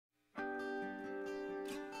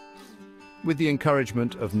With the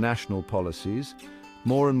encouragement of national policies,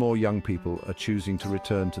 more and more young people are choosing to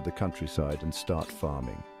return to the countryside and start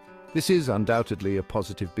farming. This is undoubtedly a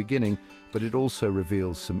positive beginning, but it also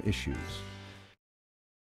reveals some issues.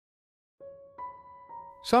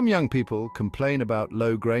 Some young people complain about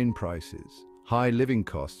low grain prices, high living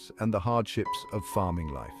costs, and the hardships of farming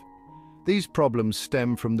life. These problems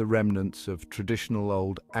stem from the remnants of traditional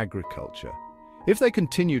old agriculture. If they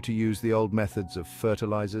continue to use the old methods of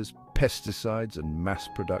fertilizers, pesticides, and mass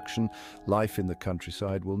production, life in the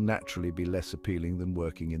countryside will naturally be less appealing than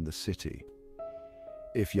working in the city.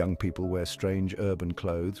 If young people wear strange urban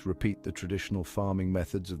clothes, repeat the traditional farming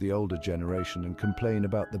methods of the older generation, and complain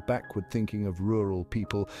about the backward thinking of rural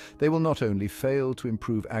people, they will not only fail to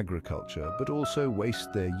improve agriculture, but also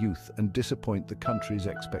waste their youth and disappoint the country's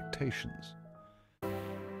expectations.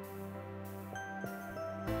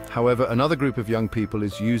 However, another group of young people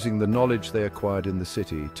is using the knowledge they acquired in the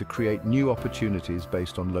city to create new opportunities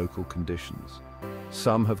based on local conditions.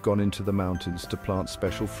 Some have gone into the mountains to plant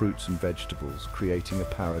special fruits and vegetables, creating a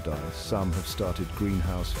paradise. Some have started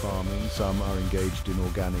greenhouse farming. Some are engaged in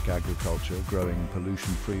organic agriculture, growing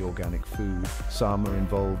pollution-free organic food. Some are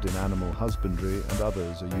involved in animal husbandry, and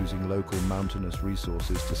others are using local mountainous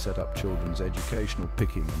resources to set up children's educational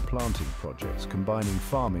picking and planting projects, combining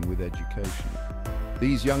farming with education.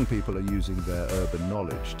 These young people are using their urban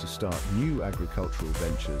knowledge to start new agricultural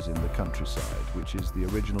ventures in the countryside, which is the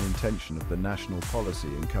original intention of the national policy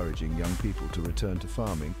encouraging young people to return to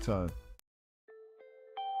farming.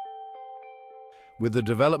 With the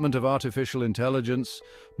development of artificial intelligence,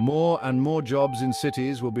 more and more jobs in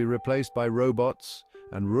cities will be replaced by robots,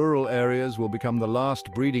 and rural areas will become the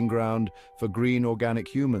last breeding ground for green organic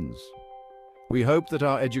humans. We hope that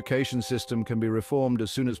our education system can be reformed as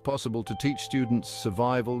soon as possible to teach students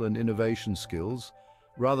survival and innovation skills,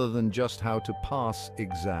 rather than just how to pass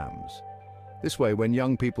exams. This way, when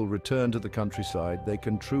young people return to the countryside, they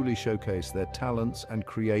can truly showcase their talents and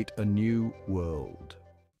create a new world.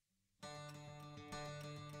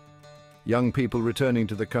 Young people returning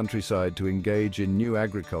to the countryside to engage in new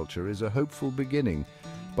agriculture is a hopeful beginning.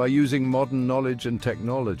 By using modern knowledge and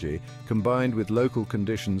technology, combined with local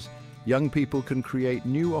conditions, young people can create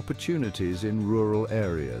new opportunities in rural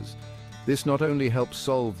areas. This not only helps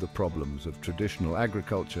solve the problems of traditional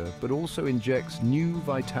agriculture, but also injects new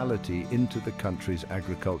vitality into the country's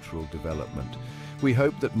agricultural development. We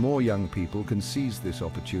hope that more young people can seize this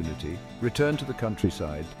opportunity, return to the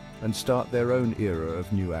countryside, and start their own era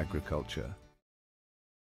of new agriculture.